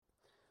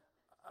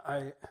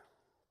I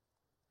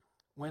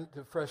went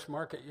to Fresh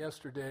Market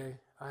yesterday.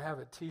 I have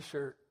a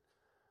T-shirt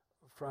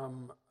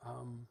from,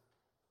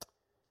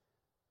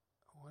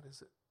 what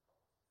is it?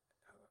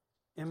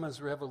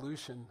 Emma's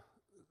Revolution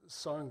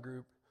song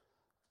group,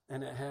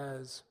 and it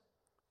has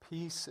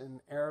peace in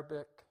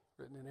Arabic,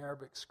 written in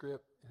Arabic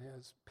script. It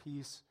has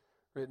peace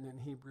written in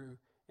Hebrew,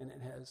 and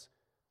it has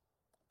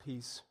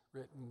peace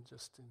written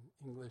just in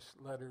English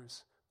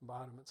letters.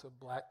 Bottom, it's a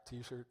black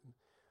T-shirt.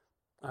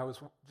 I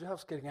was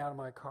just getting out of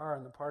my car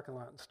in the parking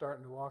lot and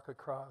starting to walk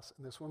across,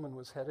 and this woman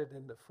was headed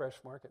into Fresh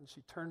Market, and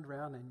she turned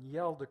around and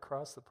yelled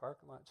across the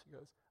parking lot. She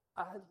goes,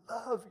 "I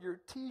love your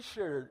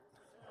T-shirt."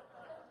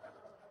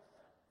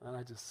 And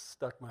I just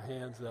stuck my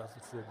hands up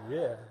and said,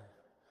 "Yeah,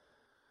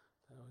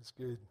 that was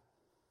good."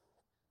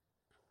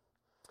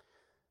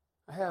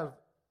 I have,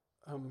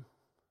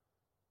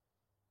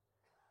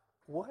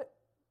 what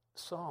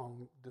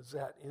song does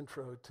that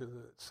intro to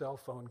the cell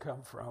phone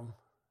come from?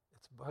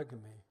 It's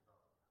bugging me.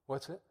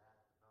 What's it?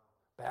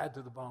 Bad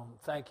to the Bone.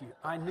 Thank you.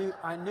 I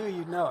knew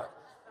you'd know it.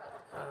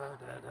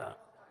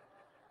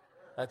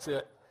 That's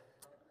it.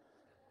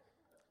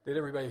 Did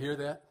everybody hear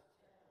that?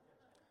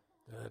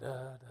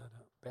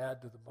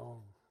 Bad to the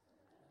Bone.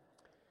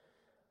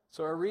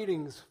 So our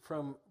readings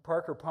from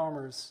Parker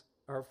Palmer's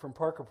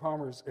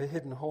A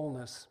Hidden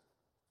Wholeness,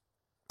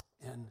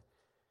 and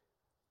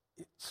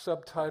it's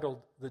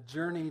subtitled The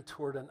Journey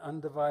Toward an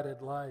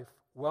Undivided Life,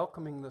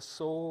 Welcoming the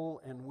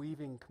Soul and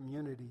Weaving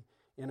Community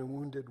in a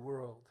Wounded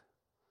World.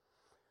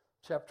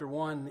 Chapter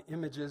 1,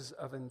 Images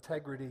of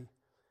Integrity,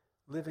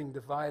 Living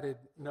Divided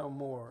No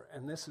More.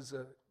 And this is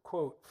a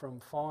quote from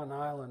Fawn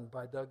Island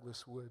by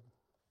Douglas Wood.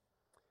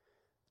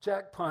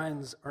 "Jack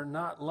pines are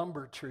not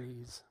lumber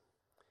trees,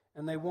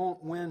 and they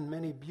won't win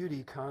many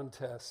beauty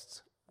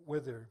contests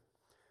wither.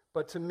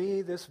 But to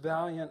me, this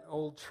valiant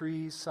old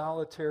tree,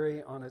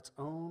 solitary on its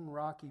own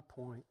rocky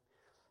point,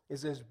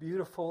 is as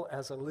beautiful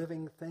as a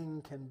living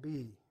thing can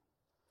be.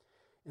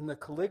 In the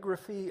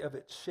calligraphy of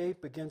its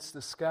shape against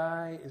the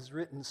sky is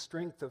written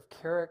strength of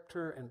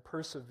character and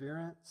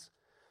perseverance,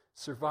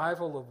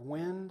 survival of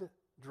wind,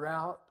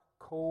 drought,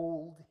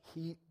 cold,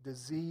 heat,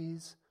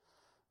 disease.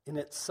 In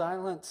its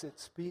silence, it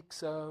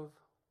speaks of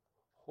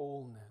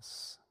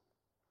wholeness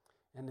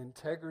and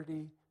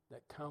integrity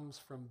that comes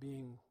from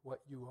being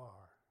what you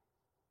are."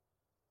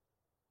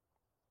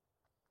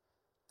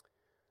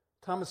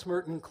 Thomas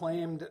Merton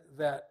claimed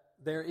that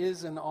there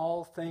is in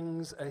all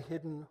things a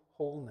hidden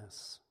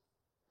wholeness.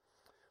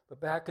 But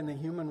back in the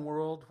human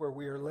world where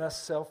we are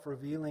less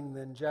self-revealing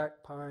than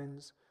jack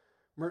pines,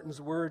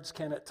 Merton's words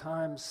can at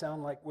times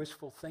sound like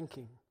wishful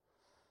thinking.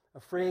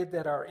 Afraid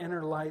that our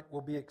inner light will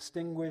be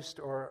extinguished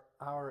or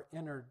our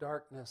inner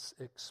darkness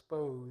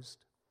exposed,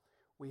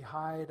 we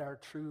hide our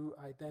true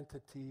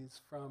identities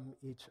from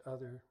each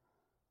other.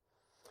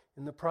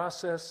 In the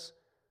process,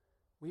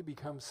 we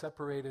become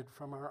separated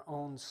from our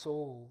own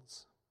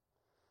souls.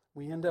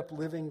 We end up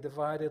living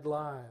divided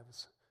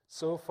lives,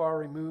 so far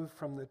removed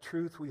from the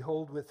truth we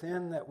hold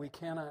within that we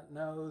cannot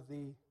know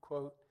the,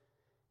 quote,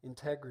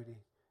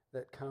 integrity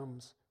that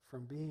comes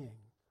from being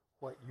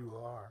what you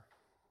are.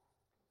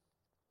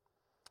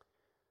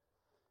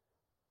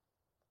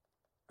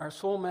 Our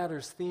Soul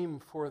Matters theme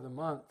for the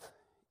month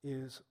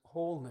is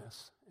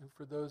wholeness. And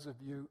for those of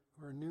you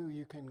who are new,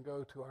 you can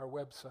go to our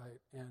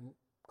website and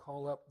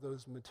call up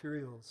those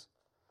materials.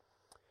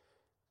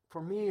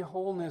 For me,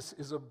 wholeness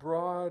is a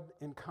broad,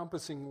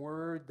 encompassing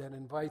word that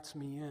invites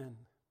me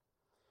in.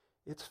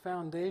 It's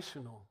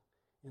foundational,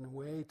 in a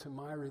way, to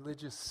my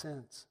religious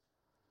sense.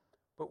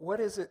 But what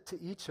is it to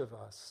each of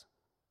us?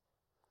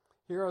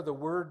 Here are the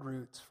word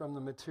roots from the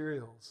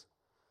materials.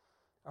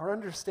 Our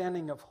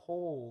understanding of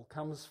whole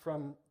comes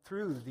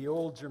through the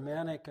old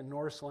Germanic and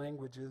Norse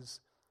languages,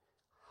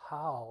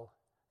 hal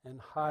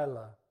and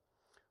hyla,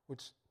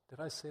 which, did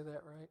I say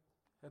that right?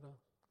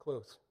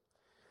 Close.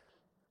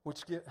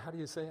 How do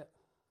you say it?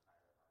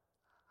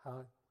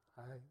 Hyla.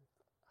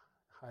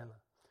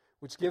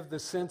 Which give the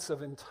sense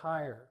of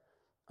entire,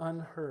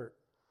 unhurt,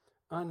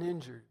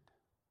 uninjured,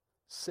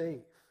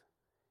 safe,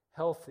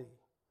 healthy,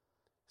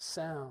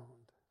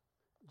 sound,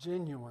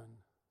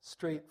 genuine,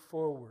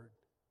 straightforward,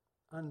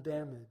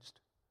 undamaged,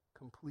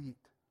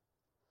 complete.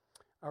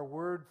 Our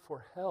word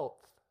for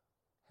health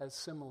has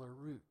similar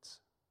roots.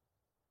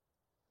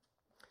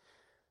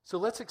 So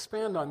let's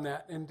expand on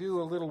that and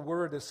do a little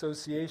word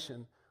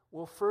association.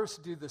 We'll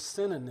first do the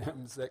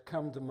synonyms that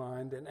come to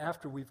mind, and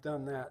after we've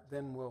done that,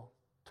 then we'll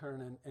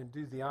turn and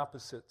do the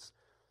opposites.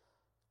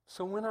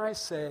 So when I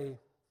say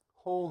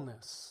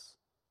wholeness,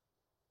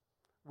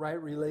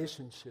 right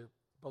relationship,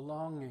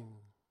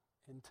 belonging,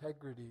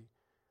 integrity,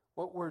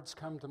 what words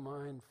come to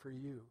mind for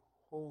you?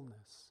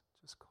 Wholeness.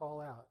 Just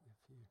call out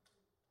if you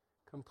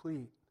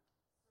complete.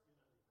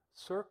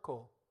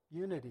 Circle,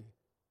 unity.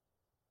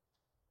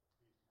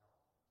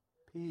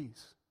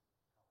 Peace,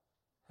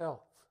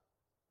 health,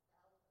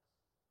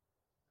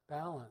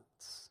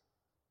 balance,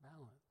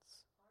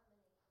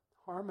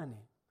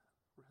 harmony,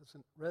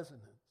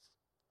 resonance,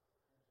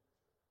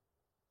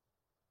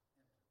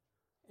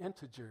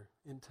 integer,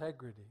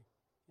 integrity,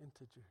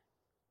 integer.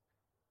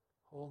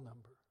 Whole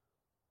number.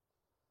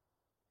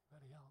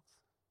 Anybody else?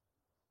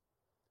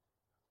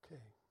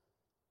 Okay.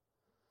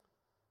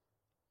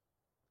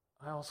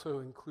 I also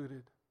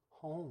included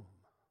home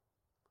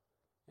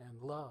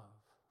and love.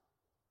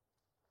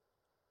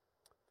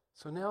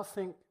 So now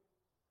think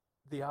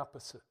the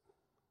opposite.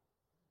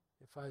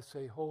 If I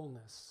say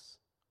wholeness,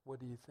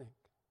 what do you think?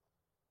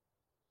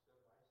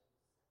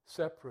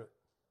 Separate,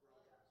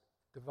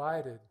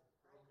 divided,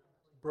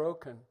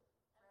 broken,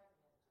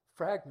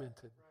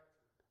 fragmented,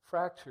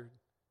 fractured,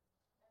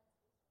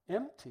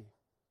 empty,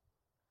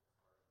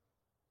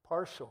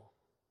 partial,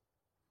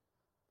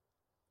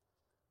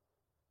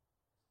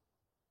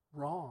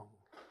 wrong,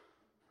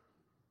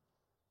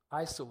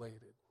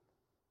 isolated,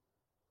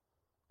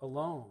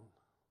 alone,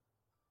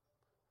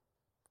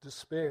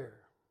 despair,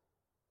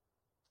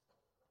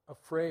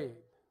 afraid,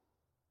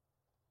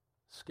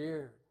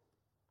 scared,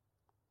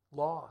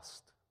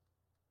 lost.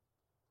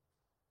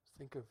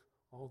 Think of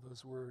all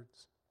those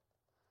words.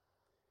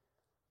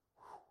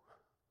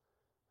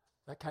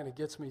 That kind of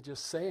gets me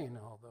just saying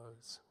all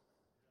those.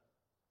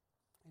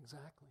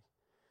 Exactly.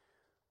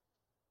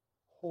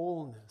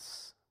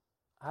 Wholeness.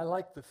 I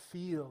like the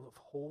feel of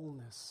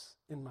wholeness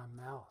in my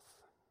mouth.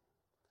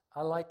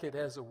 I like it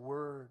as a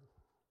word.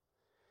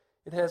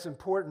 It has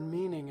important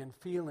meaning and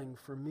feeling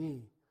for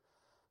me.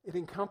 It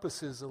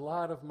encompasses a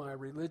lot of my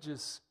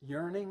religious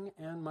yearning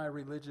and my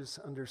religious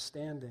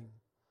understanding.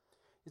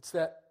 It's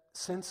that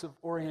sense of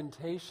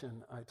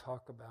orientation I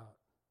talk about,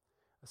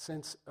 a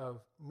sense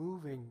of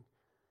moving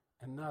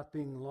and not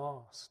being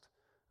lost,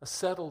 a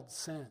settled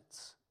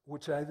sense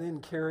which I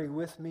then carry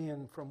with me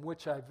and from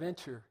which I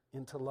venture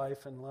into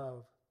life and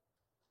love.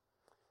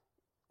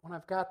 When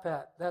I've got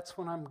that, that's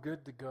when I'm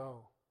good to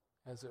go,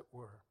 as it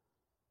were.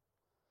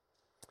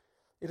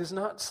 It is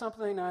not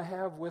something I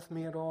have with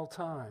me at all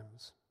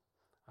times.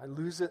 I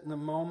lose it in the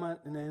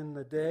moment and in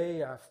the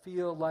day. I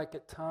feel like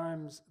at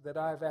times that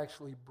I've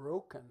actually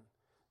broken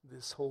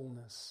this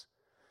wholeness.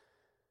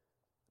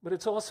 But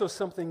it's also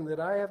something that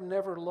I have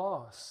never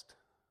lost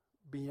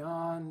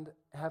beyond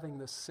having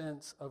the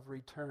sense of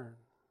return.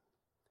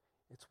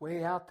 It's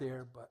way out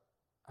there, but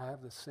I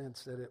have the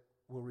sense that it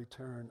will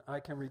return.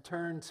 I can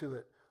return to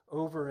it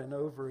over and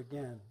over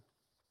again.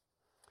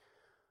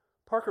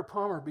 Parker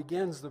Palmer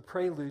begins the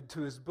prelude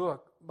to his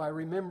book by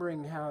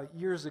remembering how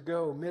years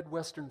ago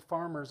Midwestern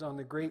farmers on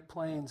the Great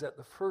Plains, at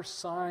the first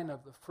sign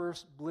of the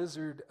first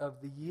blizzard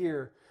of the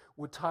year,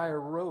 would tie a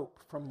rope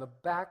from the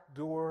back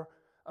door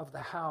of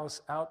the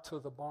house out to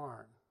the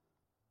barn.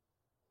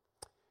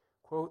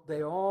 Quote,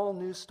 they all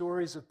knew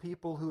stories of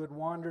people who had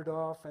wandered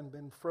off and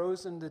been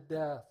frozen to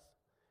death,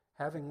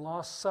 having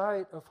lost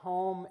sight of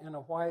home in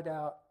a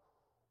whiteout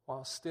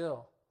while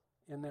still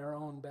in their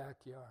own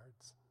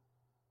backyards.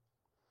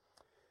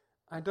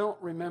 I don't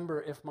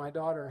remember if my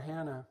daughter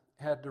Hannah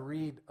had to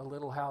read A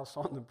Little House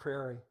on the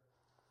Prairie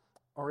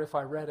or if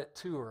I read it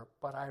to her,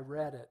 but I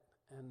read it,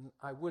 and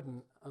I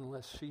wouldn't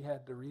unless she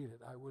had to read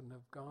it. I wouldn't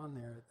have gone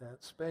there at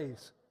that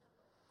space.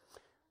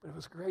 But it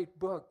was a great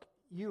book.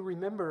 You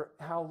remember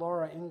how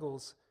Laura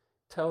Ingalls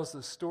tells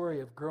the story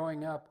of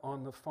growing up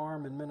on the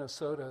farm in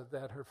Minnesota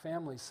that her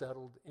family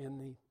settled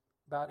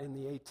about in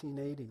the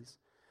 1880s.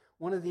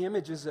 One of the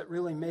images that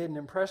really made an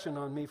impression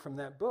on me from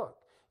that book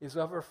is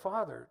of her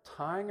father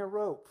tying a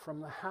rope from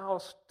the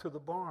house to the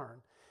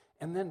barn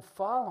and then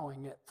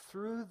following it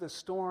through the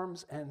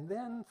storms and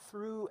then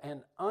through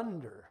and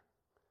under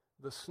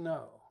the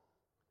snow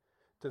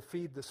to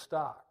feed the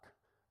stock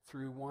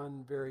through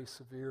one very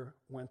severe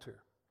winter.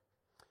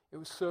 It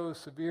was so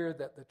severe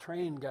that the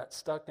train got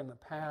stuck in the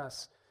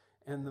pass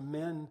and the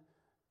men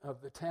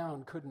of the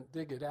town couldn't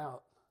dig it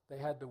out. They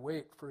had to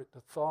wait for it to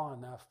thaw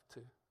enough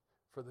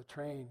for the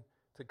train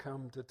to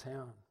come to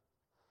town.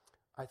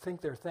 I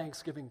think their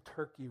Thanksgiving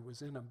turkey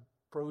was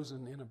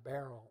frozen in a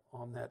barrel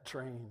on that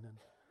train,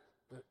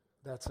 but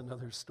that's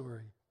another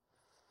story.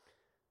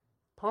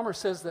 Palmer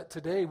says that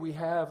today we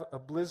live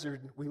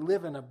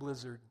in a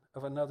blizzard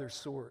of another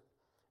sort,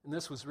 and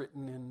this was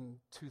written in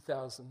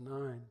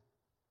 2009.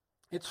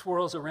 It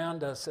swirls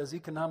around us as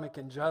economic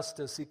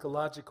injustice,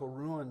 ecological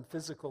ruin,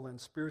 physical and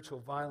spiritual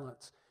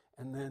violence,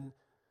 and then,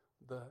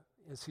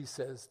 as he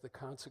says, the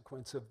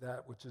consequence of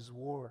that, which is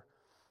war.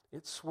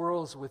 It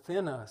swirls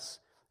within us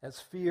as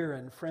fear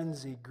and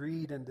frenzy,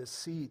 greed and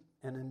deceit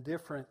and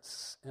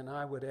indifference, and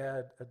I would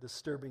add a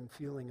disturbing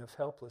feeling of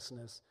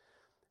helplessness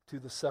to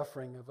the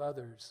suffering of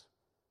others.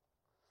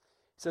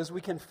 He says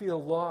we can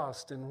feel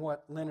lost in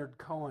what Leonard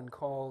Cohen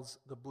calls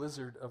the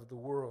blizzard of the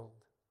world.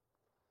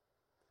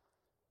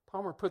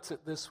 Palmer puts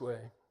it this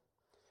way: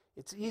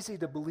 it's easy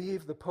to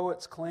believe the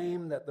poet's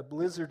claim that the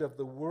blizzard of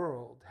the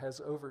world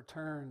has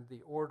overturned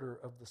the order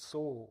of the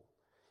soul.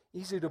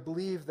 Easy to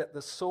believe that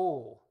the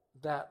soul,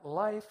 that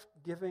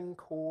life-giving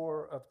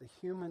core of the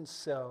human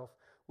self,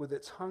 with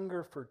its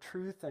hunger for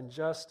truth and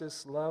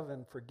justice, love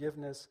and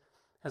forgiveness,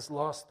 has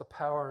lost the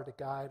power to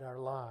guide our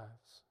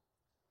lives.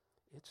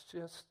 It's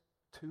just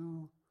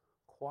too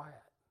quiet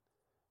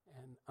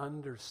and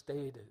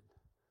understated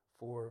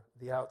for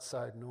the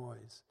outside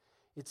noise.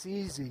 It's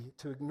easy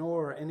to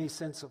ignore any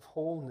sense of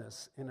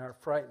wholeness in our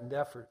frightened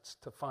efforts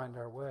to find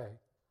our way.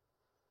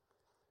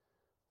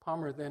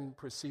 Palmer then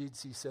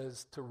proceeds, he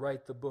says, to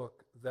write the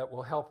book that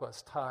will help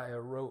us tie a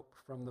rope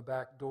from the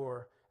back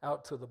door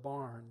out to the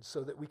barn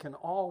so that we can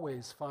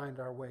always find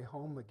our way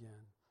home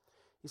again.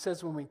 He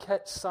says when we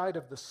catch sight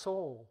of the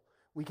soul,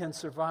 we can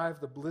survive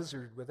the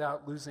blizzard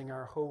without losing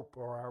our hope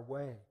or our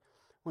way.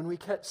 When we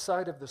catch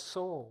sight of the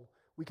soul,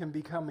 we can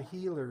become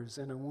healers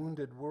in a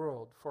wounded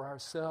world for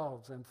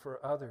ourselves and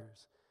for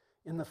others,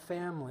 in the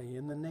family,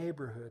 in the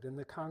neighborhood, in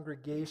the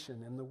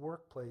congregation, in the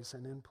workplace,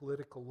 and in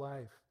political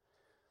life,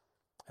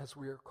 as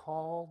we are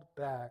called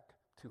back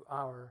to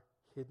our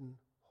hidden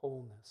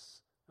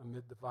wholeness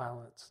amid the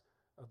violence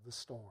of the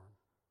storm.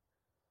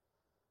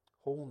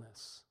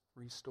 Wholeness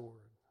restored.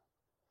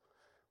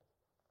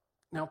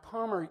 Now,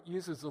 Palmer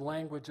uses the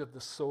language of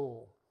the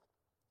soul,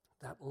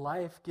 that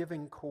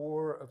life-giving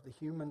core of the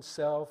human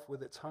self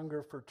with its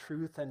hunger for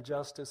truth and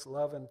justice,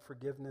 love and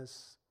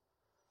forgiveness,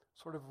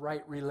 sort of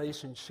right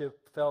relationship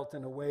felt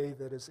in a way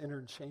that is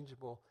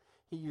interchangeable.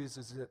 He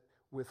uses it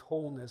with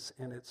wholeness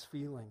and its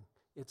feeling,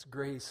 its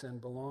grace and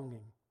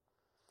belonging.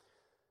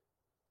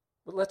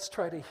 But let's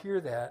try to hear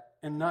that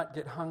and not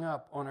get hung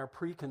up on our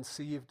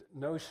preconceived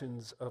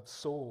notions of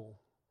soul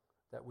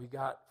that we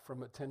got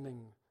from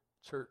attending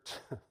church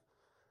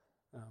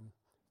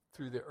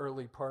through the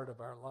early part of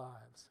our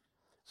lives.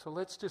 So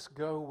let's just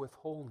go with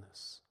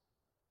wholeness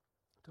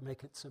to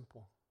make it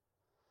simple.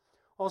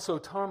 Also,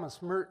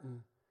 Thomas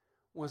Merton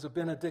was a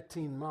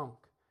Benedictine monk,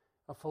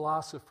 a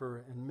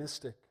philosopher and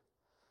mystic.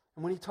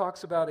 And when he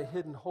talks about a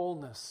hidden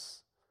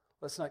wholeness,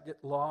 let's not get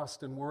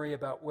lost and worry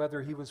about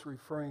whether he was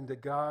referring to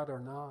God or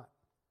not.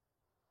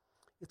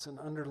 It's an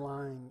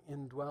underlying,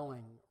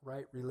 indwelling,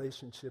 right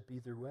relationship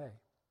either way.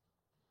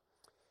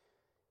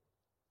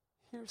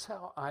 Here's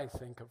how I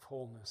think of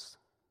wholeness.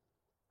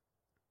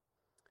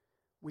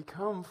 We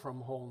come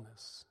from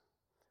wholeness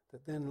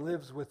that then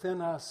lives within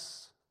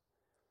us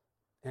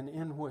and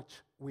in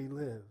which we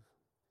live.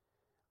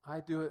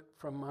 I do it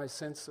from my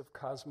sense of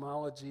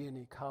cosmology and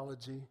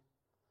ecology.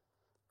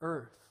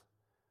 Earth,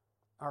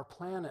 our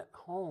planet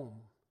home,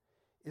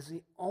 is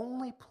the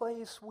only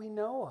place we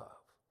know of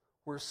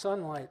where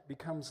sunlight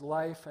becomes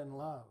life and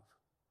love.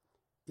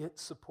 It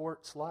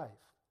supports life.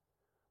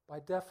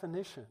 By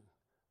definition,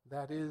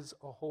 that is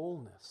a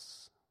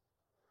wholeness.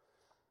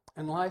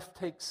 And life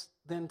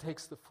then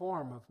takes the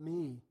form of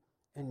me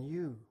and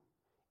you,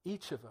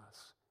 each of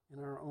us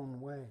in our own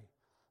way.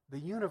 The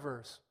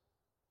universe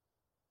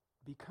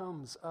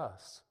becomes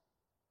us.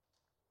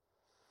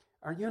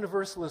 Our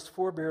universalist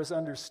forebears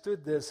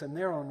understood this in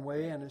their own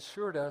way and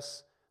assured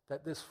us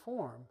that this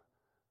form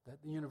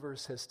that the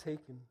universe has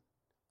taken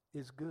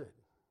is good.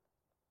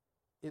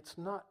 It's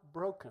not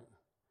broken,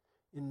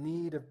 in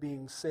need of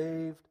being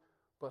saved,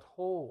 but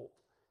whole,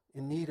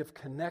 in need of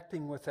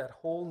connecting with that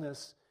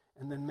wholeness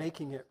and then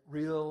making it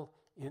real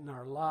in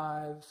our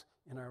lives,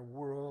 in our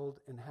world,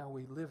 and how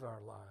we live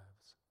our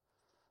lives.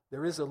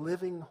 There is a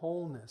living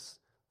wholeness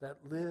that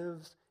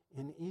lives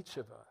in each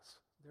of us.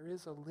 There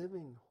is a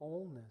living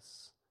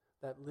wholeness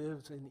that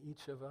lives in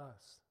each of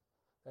us.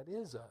 That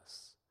is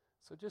us.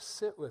 So just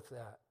sit with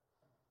that.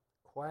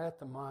 Quiet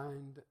the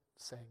mind,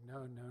 saying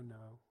no, no,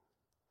 no,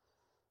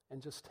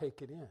 and just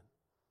take it in.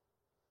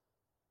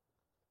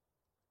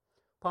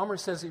 Palmer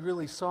says he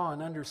really saw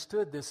and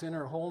understood this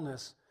inner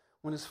wholeness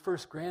when his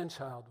first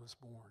grandchild was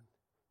born.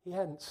 He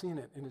hadn't seen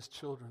it in his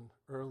children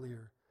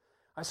earlier.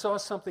 I saw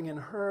something in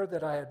her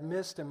that I had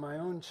missed in my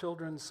own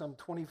children some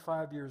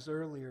 25 years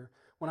earlier,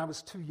 when I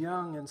was too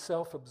young and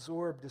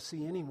self-absorbed to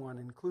see anyone,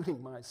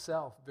 including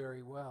myself,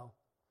 very well.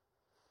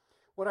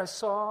 What I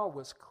saw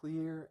was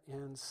clear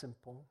and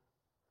simple.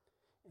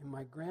 In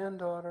my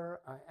granddaughter,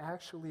 I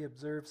actually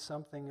observed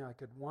something I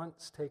could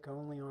once take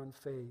only on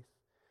faith.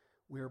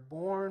 We are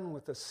born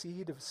with a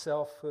seed of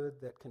selfhood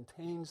that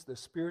contains the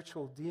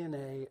spiritual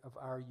DNA of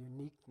our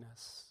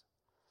uniqueness,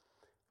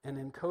 an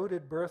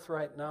encoded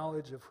birthright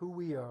knowledge of who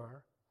we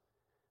are,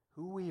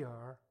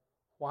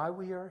 why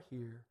we are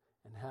here,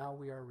 and how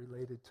we are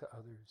related to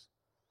others.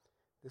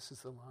 This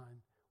is the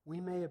line. We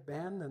may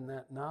abandon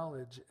that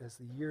knowledge as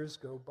the years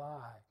go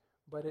by,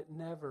 but it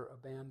never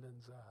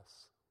abandons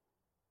us.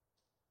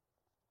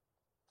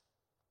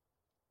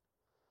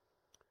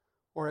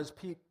 Or as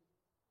Pete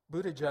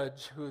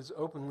Buttigieg, who is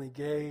openly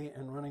gay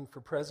and running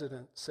for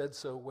president, said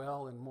so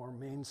well in more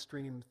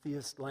mainstream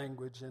theist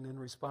language and in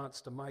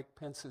response to Mike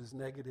Pence's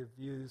negative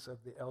views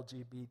of the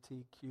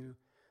LGBTQ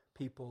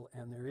people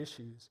and their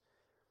issues.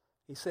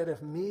 He said,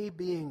 if me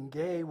being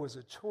gay was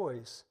a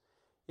choice,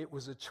 it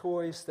was a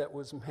choice that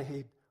was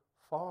made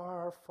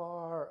far,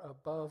 far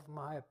above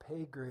my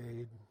pay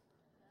grade.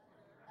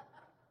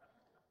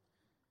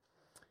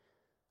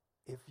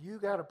 If you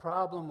got a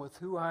problem with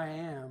who I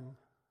am,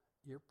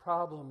 your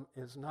problem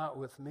is not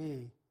with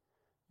me.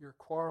 Your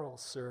quarrel,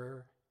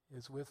 sir,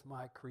 is with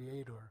my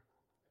Creator.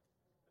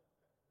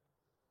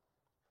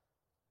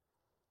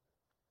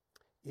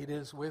 It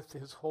is with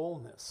His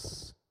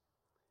wholeness,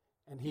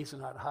 and He's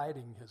not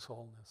hiding His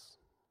wholeness.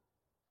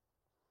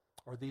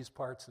 or these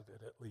parts of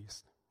it at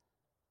least.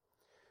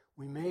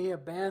 We may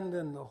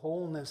abandon the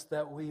wholeness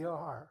that we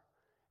are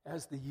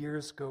as the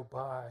years go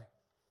by,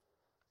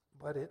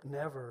 but it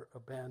never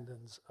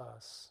abandons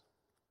us.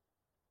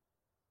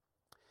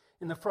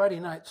 In the Friday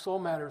night Soul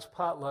Matters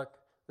potluck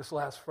this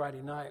last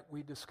Friday night,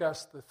 we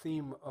discussed the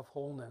theme of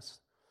wholeness.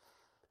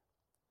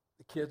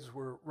 The kids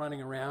were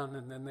running around,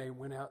 and then they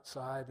went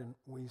outside, and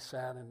we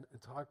sat and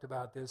talked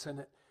about this, and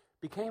it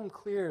became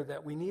clear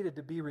that we needed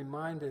to be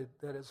reminded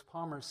that, as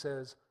Palmer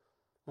says,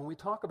 when we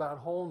talk about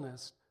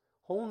wholeness,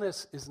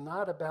 wholeness is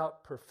not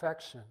about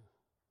perfection.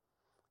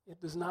 It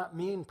does not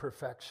mean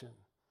perfection.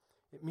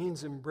 It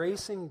means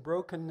embracing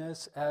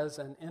brokenness as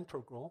an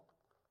integral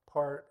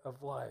part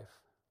of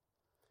life.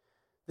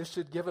 This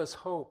should give us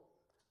hope,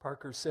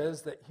 Parker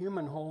says, that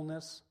human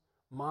wholeness,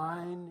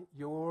 mine,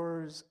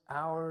 yours,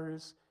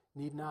 ours,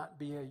 need not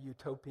be a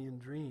utopian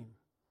dream.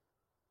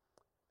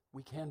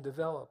 We can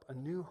develop a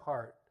new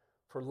heart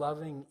for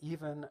loving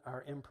even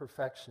our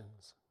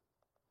imperfections.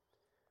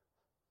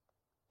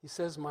 He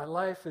says, my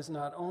life is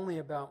not only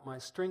about my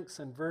strengths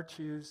and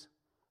virtues,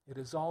 it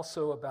is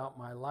also about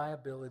my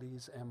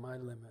liabilities and my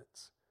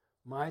limits,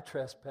 my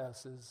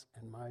trespasses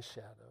and my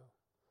shadow.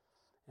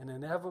 An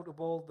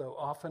inevitable, though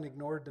often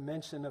ignored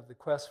dimension of the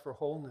quest for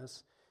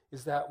wholeness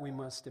is that we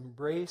must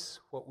embrace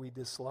what we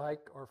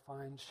dislike or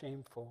find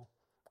shameful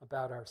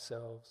about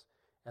ourselves,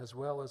 as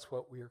well as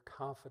what we are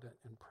confident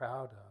and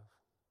proud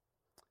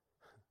of.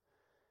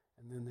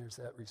 And then there's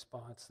that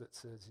response that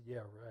says, yeah,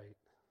 right.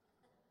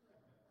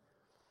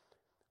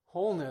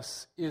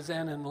 Wholeness is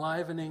an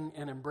enlivening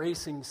and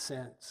embracing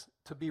sense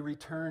to be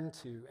returned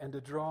to and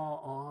to draw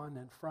on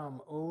and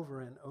from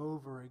over and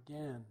over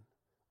again.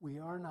 We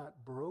are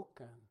not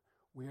broken.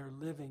 We are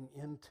living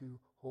into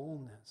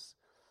wholeness.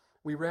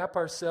 We wrap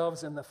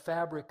ourselves in the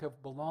fabric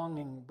of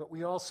belonging, but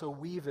we also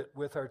weave it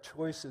with our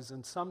choices,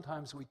 and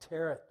sometimes we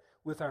tear it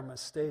with our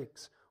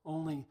mistakes,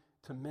 only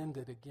to mend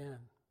it again.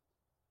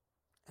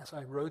 As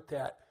I wrote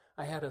that,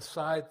 I had a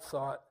side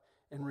thought,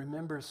 and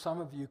remember, some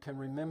of you can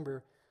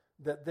remember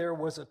that there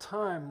was a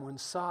time when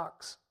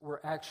socks were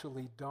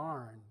actually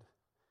darned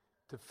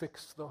to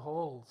fix the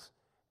holes,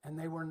 and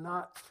they were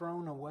not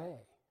thrown away.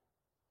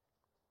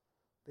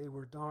 They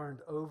were darned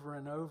over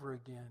and over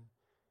again.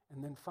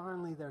 And then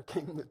finally there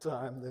came the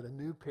time that a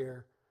new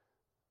pair,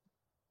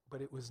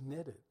 but it was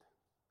knitted.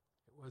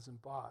 It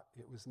wasn't bought.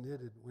 It was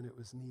knitted when it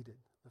was needed.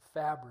 The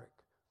fabric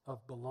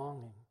of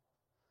belonging.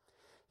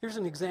 Here's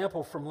an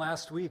example from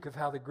last week of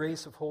how the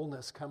grace of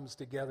wholeness comes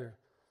together.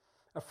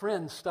 A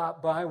friend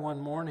stopped by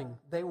one morning.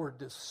 They were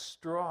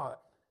distraught.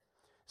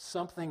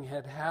 Something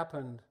had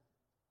happened.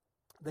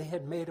 They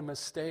had made a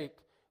mistake,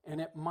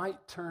 and it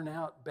might turn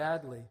out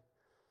badly.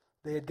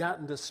 They had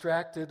gotten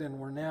distracted and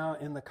were now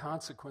in the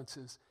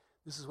consequences.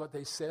 This is what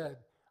they said.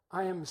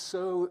 I am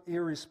so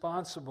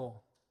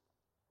irresponsible.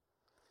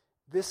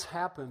 This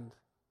happened.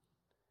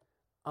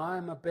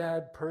 I'm a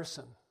bad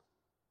person.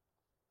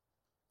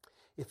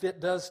 If it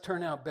does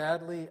turn out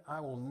badly, I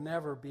will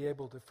never be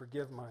able to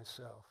forgive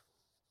myself.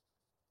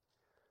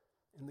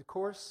 In the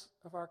course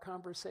of our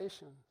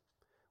conversation,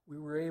 we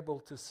were able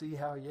to see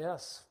how,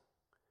 yes,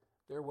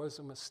 there was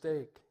a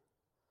mistake.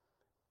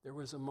 There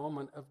was a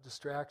moment of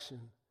distraction.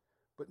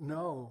 But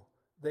no,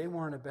 they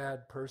weren't a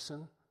bad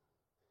person.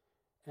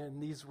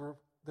 And these were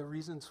the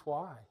reasons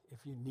why.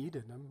 If you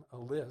needed them, a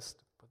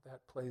list, but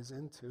that plays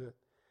into it.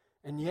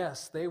 And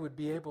yes, they would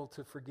be able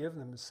to forgive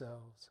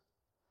themselves.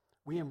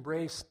 We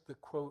embraced the,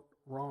 quote,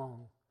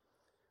 wrong.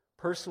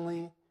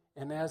 Personally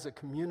and as a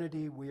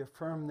community, we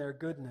affirm their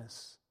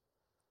goodness.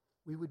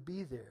 We would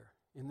be there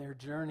in their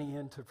journey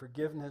into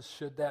forgiveness,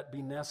 should that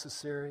be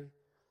necessary.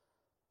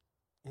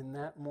 In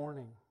that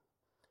morning,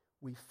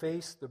 we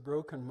faced the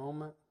broken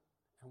moment,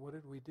 and what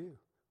did we do?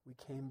 We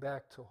came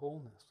back to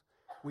wholeness.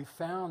 We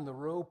found the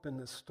rope in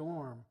the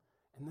storm,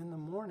 and then the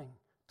morning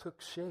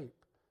took shape.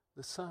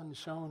 The sun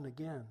shone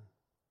again.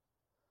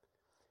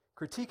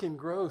 Critique and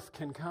growth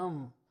can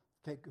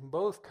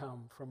both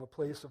come from a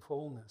place of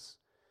wholeness.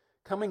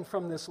 Coming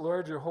from this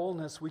larger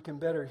wholeness, we can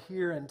better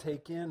hear and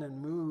take in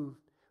and move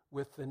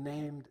with the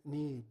named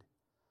need.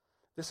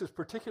 This is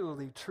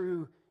particularly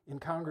true in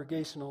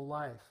congregational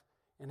life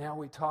and how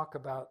we talk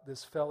about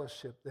this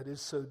fellowship that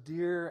is so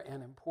dear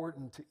and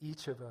important to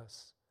each of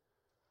us.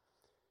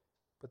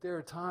 But there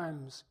are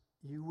times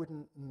you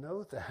wouldn't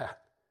know that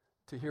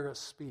to hear us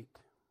speak,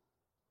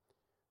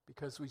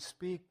 because we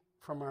speak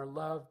from our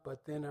love,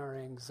 but then our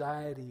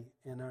anxiety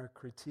and our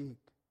critique.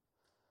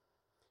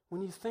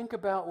 When you think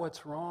about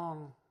what's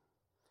wrong,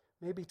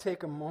 maybe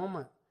take a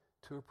moment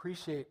to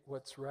appreciate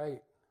what's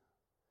right,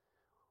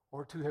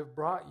 or to have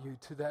brought you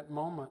to that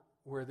moment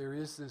where there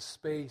is this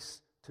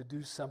space to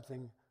do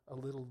something a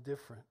little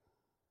different.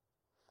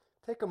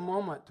 Take a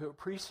moment to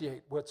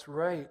appreciate what's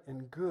right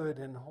and good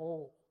and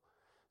whole,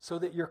 so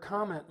that your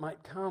comment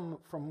might come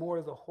from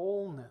more the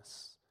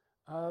wholeness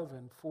of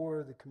and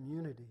for the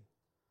community.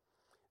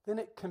 Then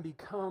it can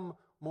become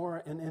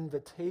more an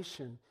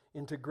invitation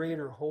into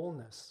greater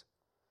wholeness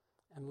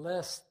and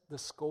less the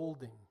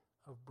scolding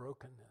of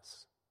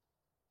brokenness.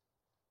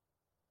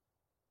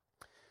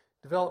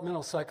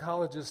 Developmental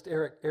psychologist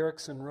Erik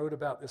Erikson wrote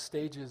about the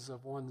stages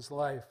of one's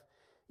life.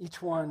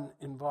 Each one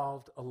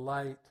involved a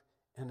light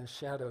and a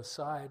shadow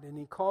side, and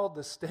he called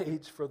the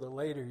stage for the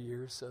later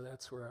years, so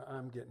that's where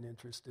I'm getting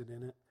interested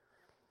in it.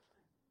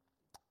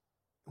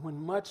 When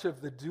much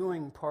of the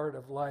doing part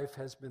of life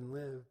has been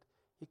lived,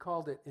 he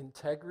called it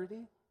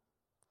integrity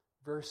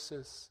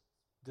versus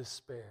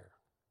despair.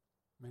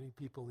 Many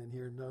people in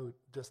here know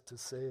just to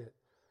say it.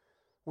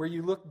 Where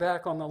you look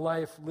back on the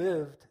life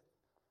lived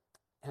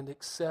and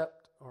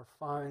accept or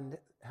find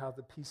how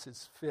the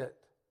pieces fit,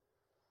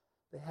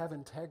 they have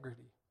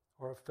integrity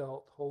or a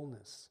felt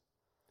wholeness.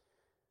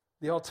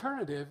 The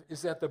alternative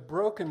is that the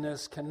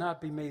brokenness cannot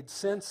be made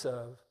sense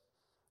of,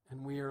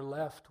 and we are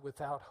left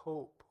without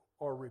hope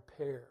or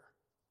repair,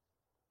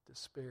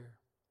 despair.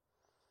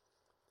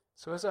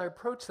 So as I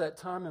approach that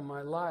time in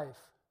my life,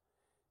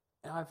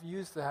 and I've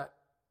used that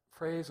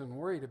phrase and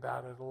worried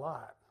about it a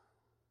lot,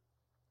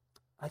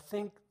 I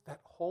think that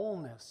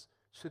wholeness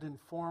should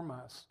inform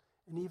us,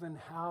 and even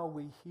how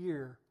we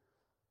hear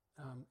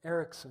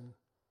Erikson.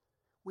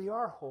 We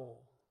are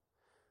whole.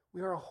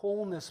 We are a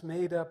wholeness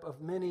made up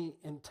of many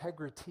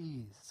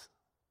integrities,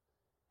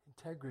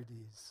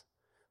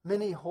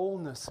 many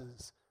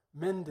wholenesses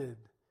mended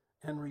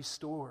and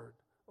restored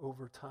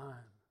over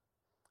time.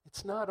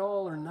 It's not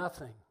all or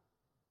nothing,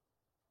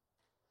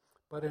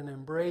 but an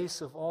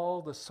embrace of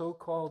all the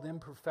so-called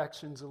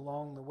imperfections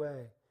along the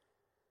way.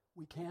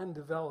 We can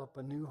develop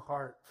a new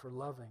heart for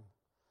loving,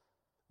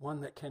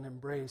 one that can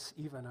embrace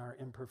even our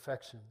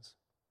imperfections.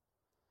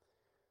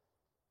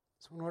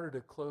 So in order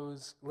to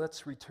close,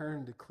 let's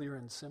return to clear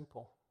and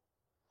simple.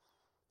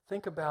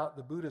 Think about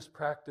the Buddhist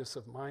practice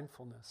of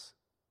mindfulness.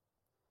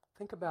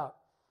 Think about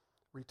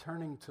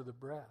returning to the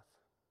breath.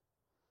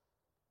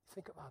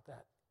 Think about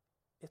that.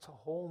 It's a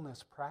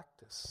wholeness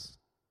practice.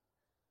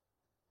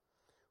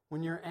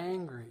 When you're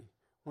angry,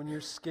 when you're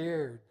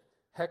scared,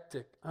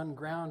 hectic,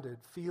 ungrounded,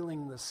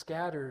 feeling the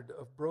scattered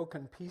of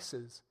broken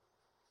pieces,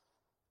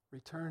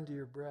 return to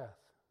your breath.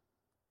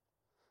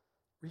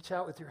 Reach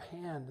out with your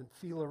hand and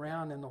feel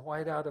around in the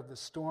whiteout of the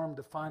storm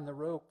to find the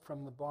rope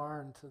from the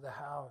barn to the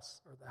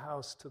house, or the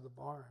house to the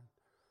barn.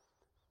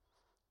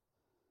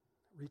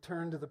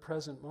 Return to the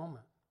present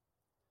moment.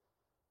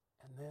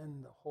 And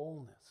then the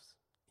wholeness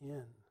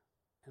in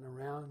and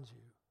around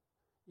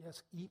you.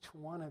 Yes, each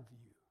one of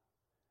you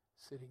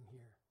sitting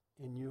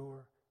here in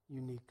your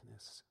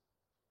uniqueness,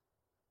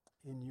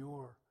 in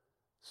your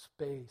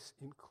space,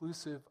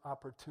 inclusive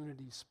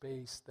opportunity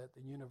space that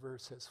the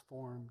universe has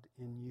formed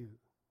in you.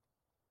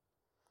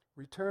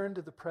 Return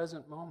to the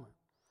present moment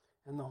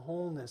and the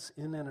wholeness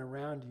in and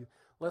around you.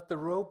 Let the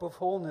rope of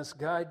wholeness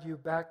guide you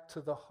back to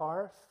the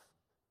hearth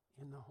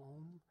in the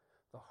home.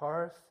 The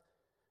hearth,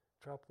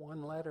 drop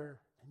one letter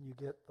and you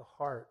get the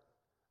heart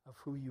of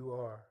who you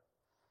are.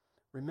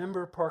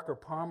 Remember Parker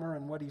Palmer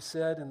and what he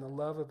said in the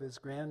love of his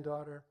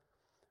granddaughter.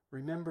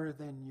 Remember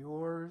then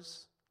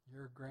yours,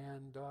 your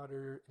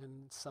granddaughter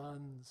and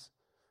sons,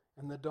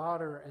 and the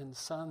daughter and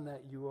son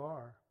that you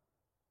are.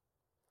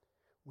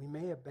 We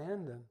may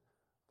abandon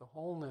the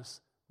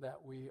wholeness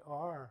that we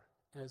are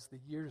as the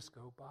years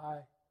go by,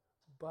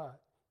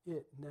 but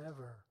it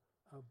never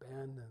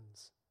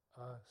abandons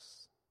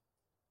us.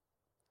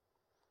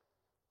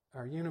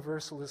 Our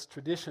universalist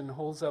tradition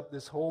holds up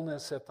this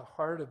wholeness at the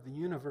heart of the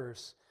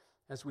universe.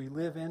 As we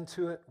live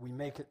into it, we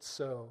make it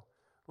so.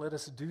 Let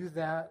us do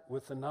that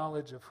with the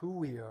knowledge of who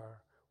we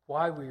are,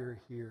 why we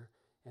are here,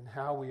 and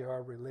how we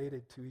are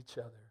related to each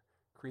other,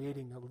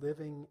 creating a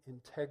living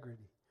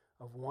integrity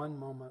of one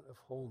moment of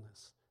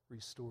wholeness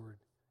restored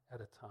at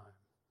a time.